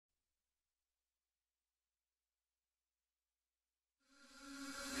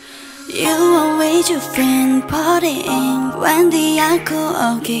You are with your friend partying when the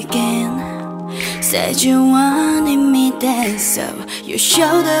alcohol kicked in. Said you wanted me there, so you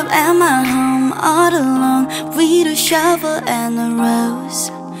showed up at my home all alone with a shovel and a rose.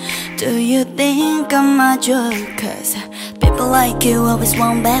 Do you think I'm a joke? Cause people like you always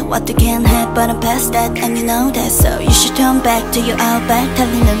want back what they can't have, but I'm past that and you know that, so you should turn back to your outback,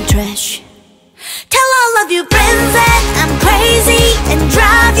 telling them trash. Tell all of your friends that I'm crazy and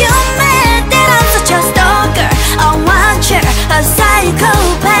drive you mad, that I'm such a stalker, a watcher, a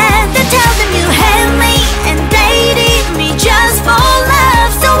psychopath. Then tell them you hate me and dated me just for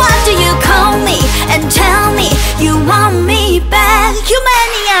love. So why do you call me and tell me you want me back? You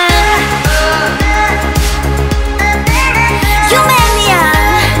maniac, you maniac,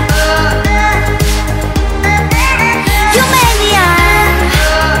 you maniac,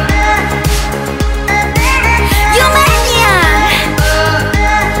 you maniac.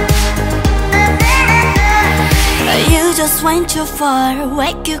 You just went too far,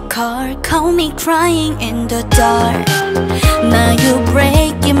 wake your car, call me crying in the dark. Now you're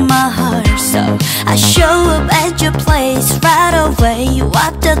breaking my heart, so I show up at your place right away. You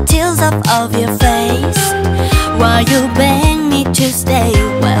wipe the tears off of your face while you beg me to stay.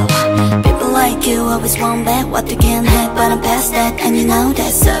 Well, people like you always want back what they can't have, but I'm past that and you know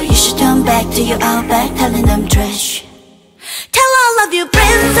that, so you should turn back to your outback, telling them trash. Tell all of your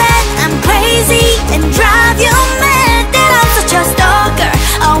friends that I'm crazy and drive you mad, that I'm such a stalker,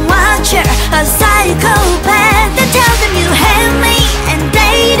 a watcher, a psychopath. Then tell them you hate me and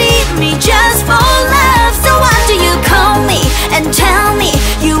dated me just for love. So why do you call me and tell me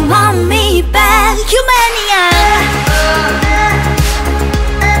you want me back? You maniac,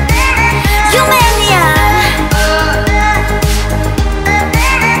 you maniac,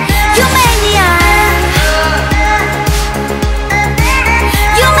 you maniac,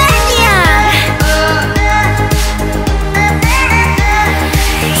 you maniac.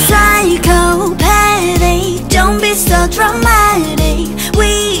 Psychopathic, don't be so dramatic.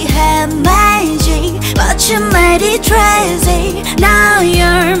 We have magic, but you made it crazy. Now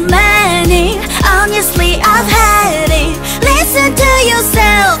you're manic, honestly I've had it. Listen to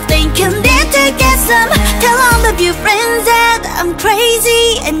yourself, think you need to get some. Tell all of your friends that I'm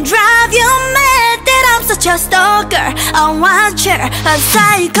crazy and drive you mad, that I'm such a stalker, a watcher, a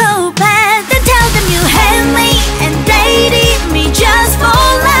psychopath. Then tell them you hate me and dated me just for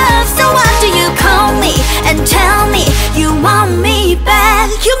love. So why do you call me and tell me you want me back?